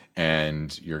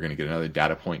 And you're going to get another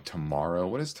data point tomorrow.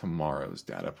 What is tomorrow's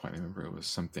data point? I remember it was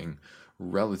something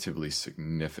relatively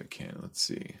significant. Let's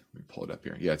see. Let me pull it up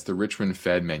here. Yeah, it's the Richmond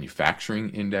Fed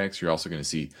Manufacturing Index. You're also going to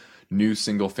see new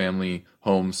single-family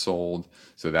homes sold.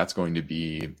 So that's going to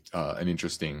be an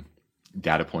interesting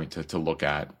data point to look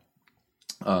at.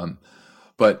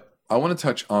 But I want to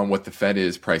touch on what the Fed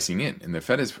is pricing in, and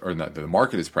the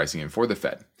market is pricing in for the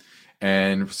Fed.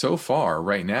 And so far,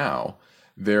 right now,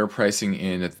 they're pricing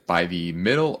in by the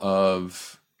middle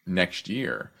of next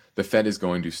year, the Fed is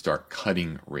going to start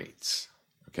cutting rates.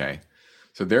 Okay,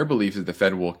 so their belief is the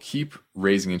Fed will keep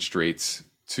raising interest rates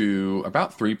to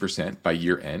about 3% by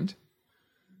year end,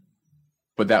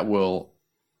 but that will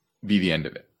be the end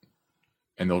of it.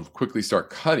 And they'll quickly start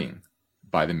cutting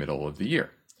by the middle of the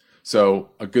year. So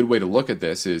a good way to look at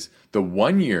this is the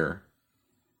 1 year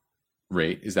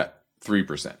rate is at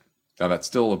 3%. Now that's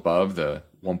still above the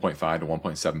 1.5 to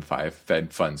 1.75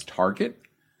 Fed funds target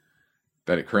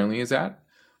that it currently is at.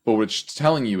 But what it's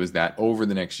telling you is that over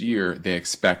the next year, they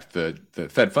expect the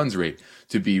Fed funds rate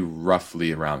to be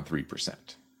roughly around 3%.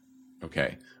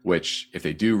 Okay, which if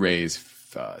they do raise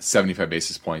 75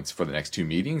 basis points for the next two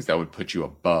meetings, that would put you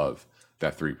above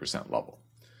that 3% level.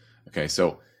 Okay,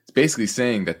 so it's basically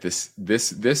saying that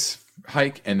this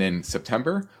hike and then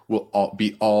September will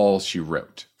be all she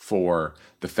wrote for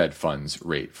the Fed funds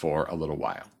rate for a little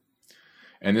while.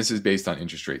 And this is based on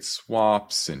interest rate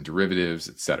swaps and derivatives,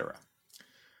 etc.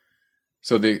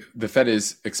 So the Fed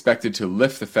is expected to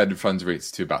lift the Fed funds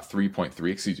rates to about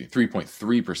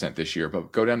 3.3% this year,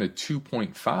 but go down to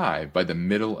 2.5 by the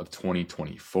middle of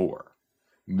 2024.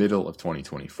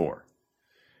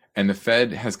 And the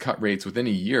Fed has cut rates within a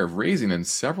year of raising them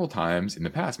several times in the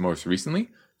past, most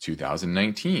recently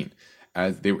 2019.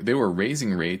 As they were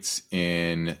raising rates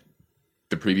in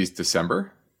the previous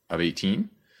December of 18,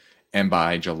 and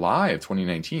by July of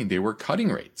 2019, they were cutting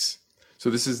rates. So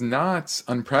this is not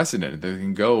unprecedented. They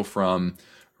can go from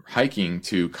hiking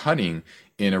to cutting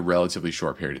in a relatively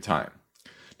short period of time.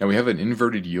 Now we have an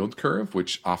inverted yield curve,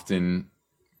 which often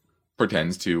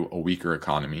portends to a weaker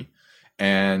economy,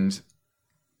 and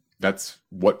that's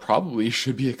what probably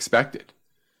should be expected.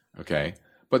 Okay,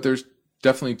 but there's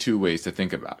definitely two ways to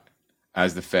think about it.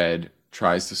 As the Fed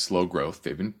tries to slow growth,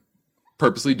 they've been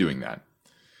purposely doing that,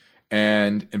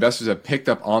 and investors have picked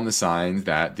up on the signs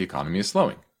that the economy is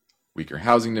slowing. Weaker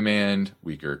housing demand,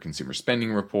 weaker consumer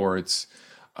spending reports,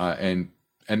 and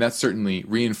that's certainly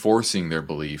reinforcing their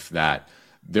belief that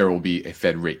there will be a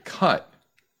Fed rate cut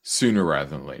sooner rather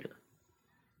than later.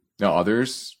 Now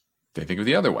others, they think of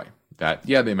the other way, that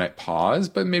they might pause,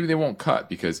 but maybe they won't cut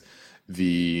because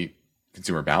the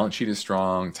consumer balance sheet is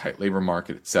strong, tight labor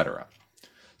market, etc.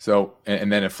 So,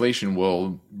 and then inflation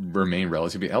will remain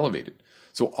relatively elevated.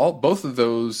 So both of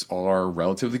those are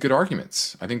relatively good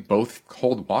arguments. I think both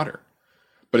hold water,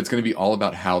 but it's going to be all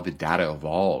about how the data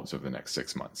evolves over the next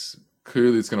 6 months.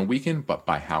 Clearly it's going to weaken, but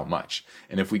by how much?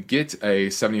 And if we get a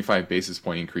 75 basis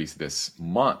point increase this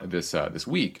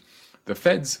week, the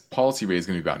Fed's policy rate is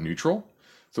going to be about neutral.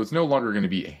 So it's no longer going to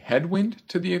be a headwind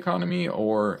to the economy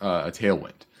or a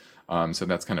tailwind. So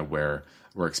that's kind of where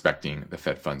we're expecting the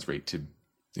Fed funds rate to,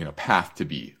 path to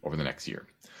be over the next year.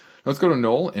 Let's go to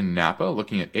Noel in Napa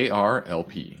looking at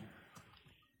ARLP.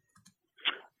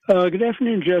 Good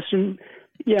afternoon, Justin.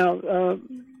 Yeah,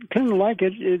 kind of like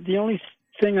it. The only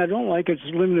thing I don't like is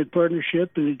limited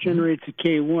partnership, and it generates a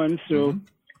K1, so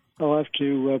I'll have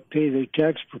to pay the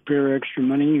tax preparer extra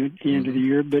money at the end of the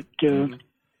year. But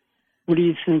what do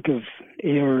you think of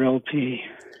ARLP?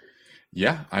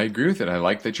 Yeah, I agree with it. I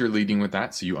like that you're leading with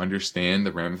that, so you understand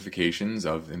the ramifications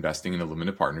of investing in a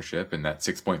limited partnership, and that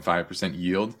 6.5%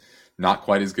 yield, not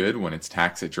quite as good when it's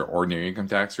taxed at your ordinary income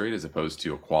tax rate as opposed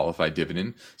to a qualified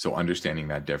dividend, so understanding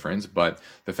that difference. But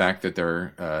the fact that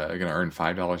they're going to earn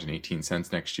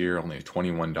 $5.18 next year, only a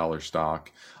 $21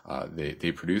 stock,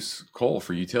 they produce coal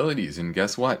for utilities, and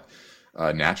guess what?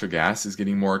 Natural gas is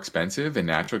getting more expensive, and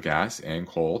natural gas and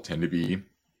coal tend to be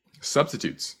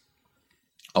substitutes.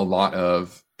 A lot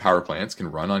of power plants can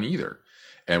run on either.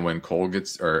 And when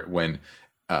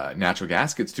natural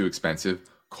gas gets too expensive,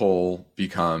 coal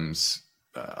becomes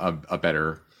a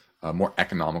better, more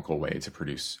economical way to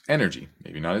produce energy.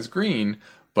 Maybe not as green,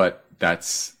 but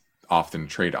that's often a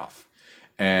trade-off.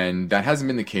 And that hasn't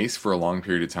been the case for a long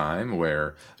period of time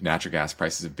where natural gas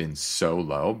prices have been so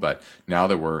low. But now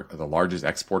that we're the largest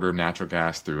exporter of natural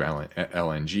gas through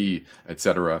LNG, et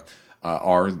cetera,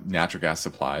 our natural gas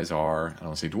supplies are, I don't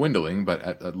want to say dwindling, but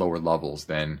at lower levels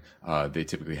than they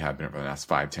typically have been over the last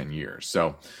 5-10 years.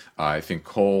 So I think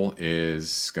coal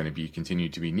is going to be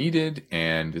continued to be needed,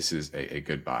 and this is a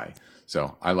good buy.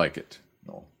 So I like it.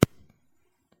 Noel.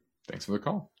 Thanks for the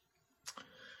call.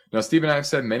 Now, Steve and I have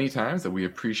said many times that we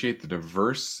appreciate the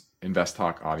diverse Invest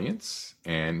Talk audience.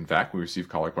 And in fact, we receive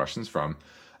caller questions from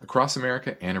across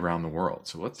America and around the world.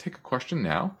 So let's take a question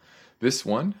now. This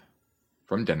one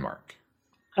from Denmark.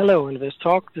 Hello, Invest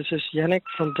Talk. This is Yannick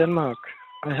from Denmark.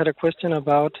 I had a question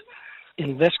about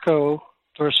Invesco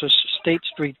versus State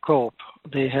Street Corp.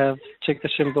 They have ticker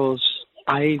symbols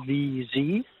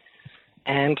IVZ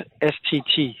and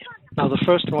STT. Now, the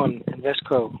first one,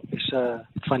 Invesco, is a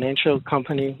financial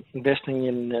company investing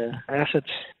in assets,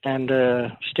 and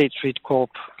State Street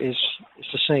Corp is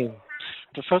the same.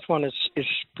 The first one is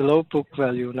below book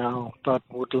value now, but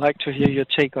would like to hear your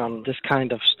take on this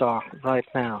kind of stock right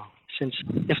now, since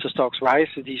if the stocks rise,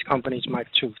 these companies might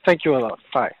too. Thank you a lot.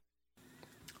 Bye.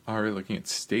 All right, looking at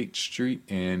State Street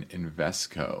and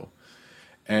Invesco.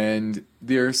 And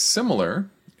they're similar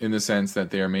in the sense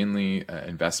that they are mainly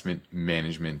investment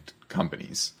management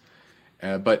companies.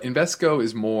 But Invesco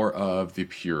is more of the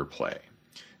pure play,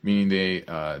 meaning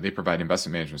they provide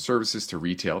investment management services to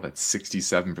retail. That's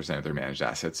 67% of their managed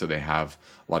assets. So they have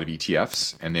a lot of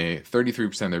ETFs, and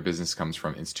 33% of their business comes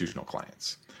from institutional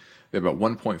clients. They have about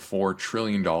 $1.4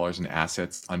 trillion in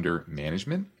assets under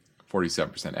management,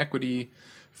 47% equity,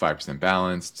 5%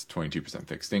 balanced, 22%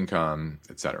 fixed income,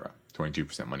 et cetera,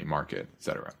 22% money market, et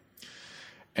cetera.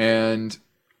 And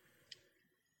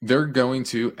they're going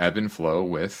to ebb and flow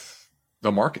with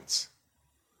the markets.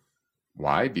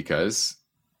 Why? Because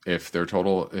if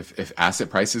asset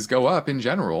prices go up in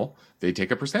general, they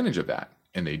take a percentage of that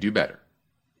and they do better.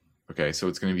 Okay, so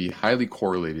it's going to be highly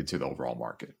correlated to the overall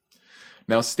market.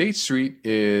 Now, State Street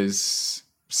is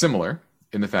similar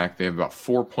in the fact they have about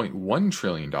 $4.1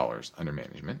 trillion under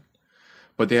management,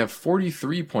 but they have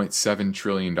 $43.7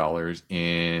 trillion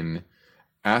in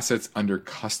assets under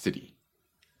custody.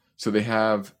 So they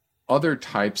have other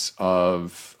types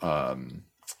of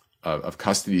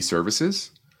custody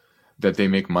services that they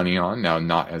make money on, now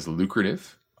not as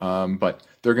lucrative, but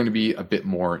they're going to be a bit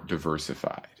more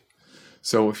diversified.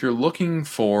 So if you're looking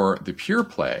for the pure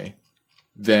play,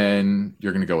 then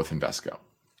you're going to go with Invesco.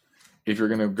 If you're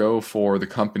going to go for the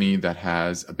company that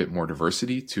has a bit more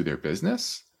diversity to their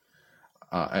business,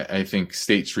 I think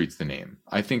State Street's the name.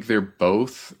 I think they're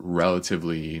both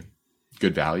relatively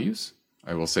good values.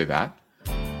 I will say that.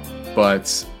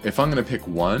 But if I'm going to pick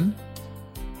one,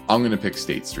 I'm going to pick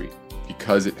State Street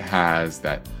because it has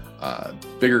that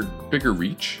bigger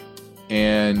reach,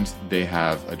 and they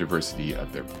have a diversity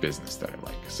of their business that I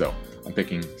like. So I'm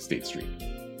picking State Street.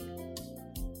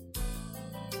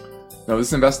 Now, this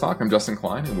is Invest Talk. I'm Justin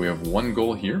Klein, and we have one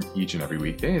goal here each and every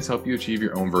weekday is help you achieve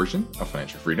your own version of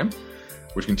financial freedom,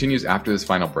 which continues after this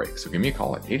final break. So give me a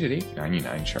call at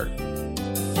 888-99-CHART.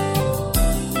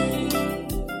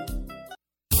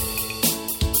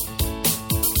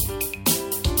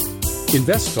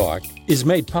 Invest Talk is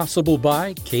made possible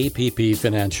by KPP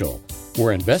Financial,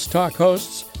 where Invest Talk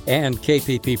hosts and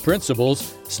KPP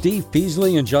principals Steve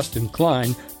Peasley and Justin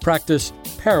Klein practice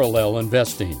parallel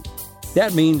investing.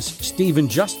 That means Steve and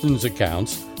Justin's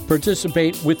accounts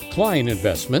participate with client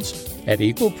investments at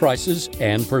equal prices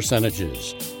and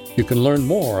percentages. You can learn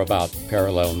more about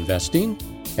parallel investing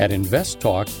at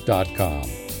investtalk.com.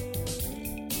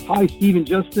 Hi, Steve and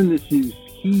Justin. This is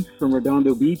Keith from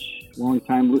Redondo Beach,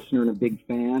 longtime listener and a big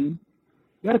fan.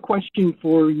 Got a question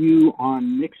for you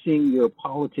on mixing your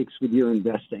politics with your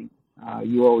investing.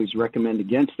 You always recommend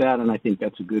against that, and I think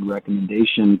that's a good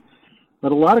recommendation.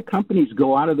 But a lot of companies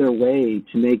go out of their way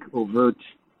to make overt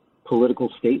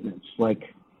political statements,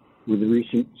 like with the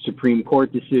recent Supreme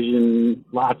Court decision,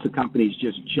 lots of companies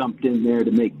just jumped in there to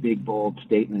make big, bold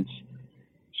statements.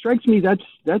 Strikes me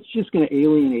that's just going to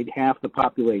alienate half the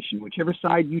population. Whichever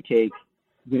side you take,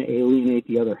 you're going to alienate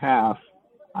the other half.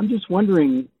 I'm just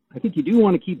wondering, I think you do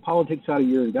want to keep politics out of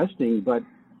your investing, but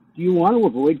do you want to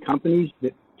avoid companies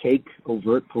that take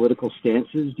overt political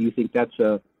stances? Do you think that's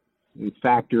a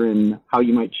factor in how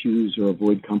you might choose or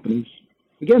avoid companies?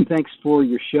 Again, thanks for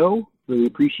your show. Really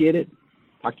appreciate it.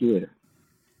 Talk to you later.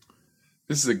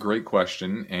 This is a great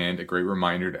question and a great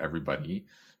reminder to everybody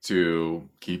to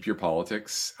keep your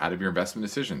politics out of your investment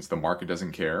decisions. The market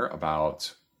doesn't care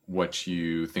about what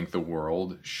you think the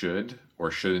world should or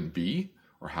shouldn't be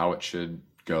or how it should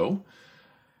go.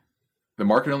 The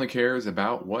market only cares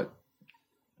about what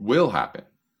will happen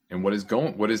and what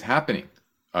is happening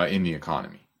in the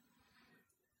economy.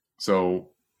 So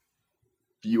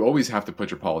you always have to put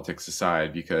your politics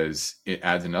aside because it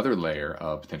adds another layer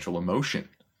of potential emotion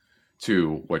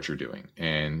to what you're doing.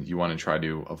 And you want to try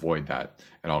to avoid that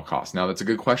at all costs. Now, that's a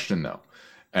good question, though.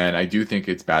 And I do think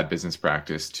it's bad business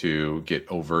practice to get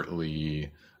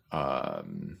overtly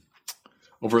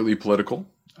political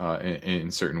in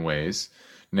certain ways.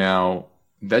 Now,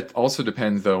 that also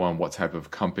depends, though, on what type of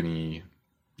company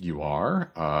you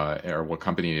are, or what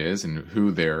company it is, and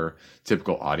who their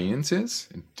typical audience is,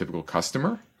 and typical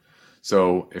customer.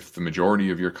 So if the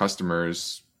majority of your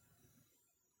customers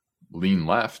lean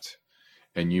left,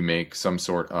 and you make some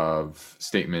sort of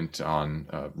statement on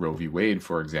Roe v. Wade,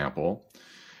 for example,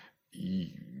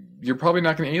 you're probably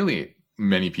not going to alienate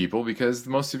many people because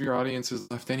most of your audience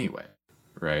is left anyway,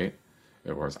 right?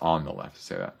 Or is on the left, to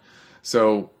say that.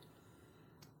 So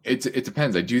it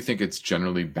depends. I do think it's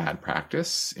generally bad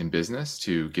practice in business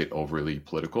to get overly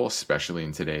political, especially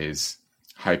in today's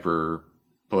hyper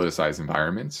politicized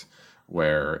environment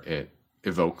where it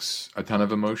evokes a ton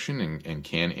of emotion and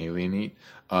can alienate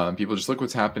people. Just look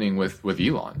what's happening with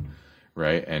Elon,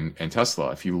 right? And Tesla.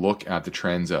 If you look at the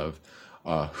trends of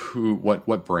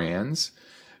what brands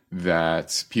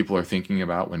that people are thinking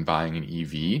about when buying an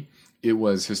EV, it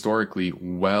was historically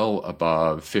well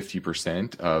above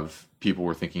 50% of people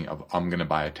were thinking of, I'm going to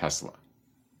buy a Tesla.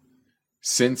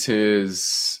 Since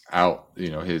his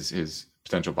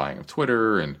potential buying of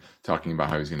Twitter and talking about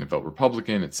how he's going to vote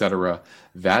Republican, etc.,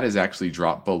 that has actually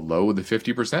dropped below the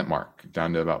 50% mark,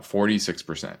 down to about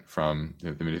 46% from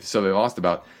so they lost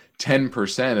about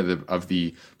 10% of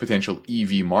the potential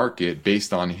EV market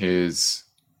based on his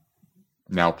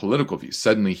now political views.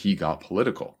 Suddenly he got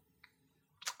political.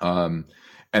 And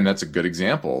that's a good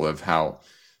example of how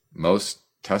most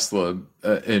Tesla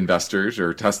investors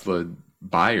or Tesla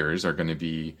buyers are going to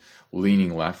be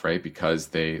leaning left, right? Because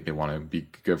they want to be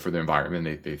good for the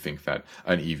environment. They think that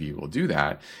an EV will do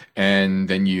that. And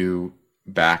then you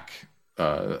back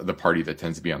the party that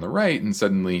tends to be on the right, and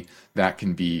suddenly that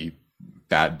can be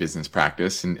bad business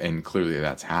practice. And clearly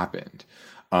that's happened.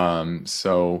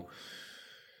 So,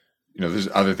 there's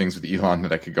other things with Elon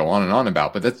that I could go on and on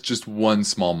about, but that's just one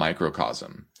small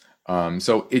microcosm.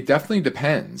 So it definitely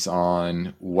depends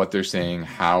on what they're saying,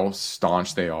 how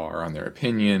staunch they are on their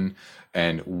opinion,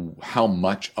 and how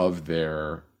much of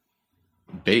their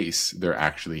base they're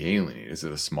actually alienating. Is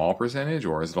it a small percentage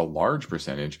or is it a large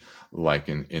percentage, like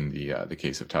in the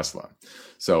case of Tesla?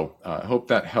 So I hope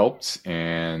that helped,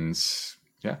 and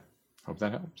yeah, hope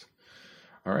that helped.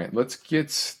 All right, let's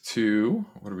get to,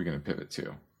 what are we going to pivot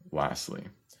to lastly?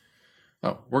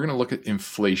 Oh, we're going to look at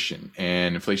inflation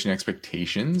and inflation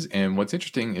expectations. And what's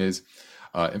interesting is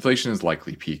inflation has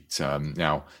likely peaked.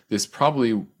 Now, this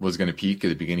probably was going to peak at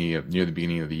near the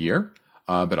beginning of the year,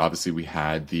 but obviously we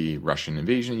had the Russian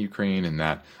invasion of Ukraine, and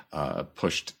that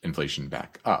pushed inflation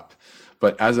back up.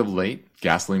 But as of late,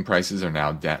 gasoline prices are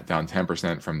now down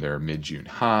 10% from their mid-June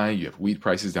high. You have wheat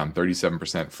prices down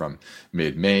 37% from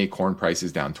mid-May. Corn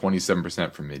prices down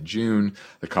 27% from mid-June.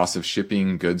 The cost of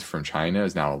shipping goods from China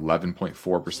is now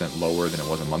 11.4% lower than it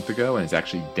was a month ago, and it's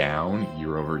actually down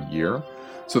year over year.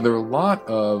 So there are a lot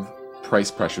of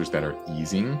price pressures that are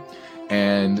easing,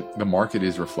 and the market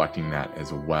is reflecting that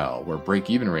as well, where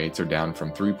break-even rates are down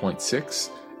from 3.6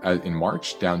 in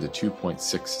March down to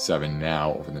 2.67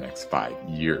 now over the next 5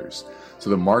 years.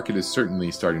 So the market is certainly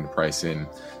starting to price in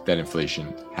that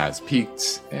inflation has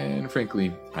peaked, and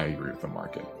frankly, I agree with the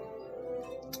market.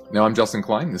 Now, I'm Justin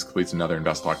Klein. This completes another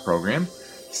Invest Talk program.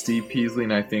 Steve Peasley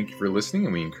and I thank you for listening,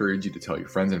 and we encourage you to tell your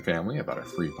friends and family about our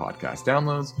free podcast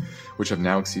downloads, which have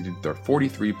now exceeded their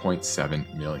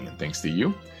 43.7 million. Thanks to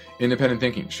you. Independent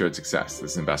thinking, shared success.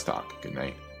 This is Invest Talk. Good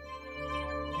night.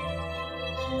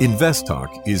 Invest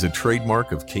Talk is a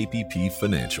trademark of KPP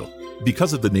Financial.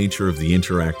 Because of the nature of the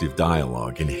interactive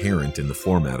dialogue inherent in the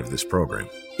format of this program,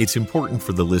 it's important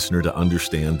for the listener to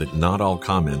understand that not all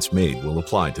comments made will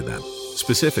apply to them.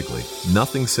 Specifically,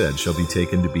 nothing said shall be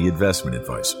taken to be investment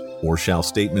advice, or shall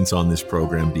statements on this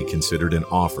program be considered an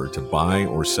offer to buy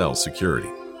or sell security.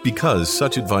 Because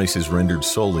such advice is rendered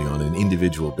solely on an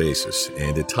individual basis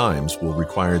and at times will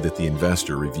require that the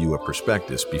investor review a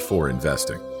prospectus before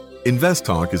investing. Invest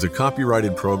Talk is a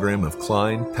copyrighted program of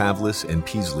Klein, Pavlis, and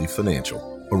Peasley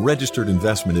Financial, a registered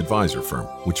investment advisor firm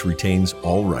which retains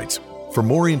all rights. For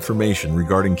more information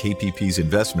regarding KPP's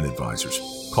investment advisors,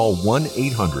 call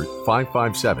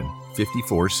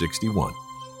 1-800-557-5461.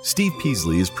 Steve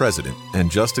Peasley is president,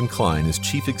 and Justin Klein is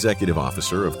chief executive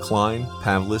officer of Klein,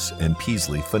 Pavlis, and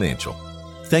Peasley Financial.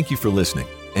 Thank you for listening,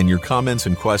 and your comments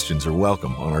and questions are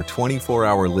welcome on our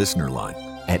 24-hour listener line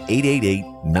at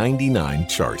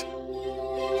 888-99-CHART.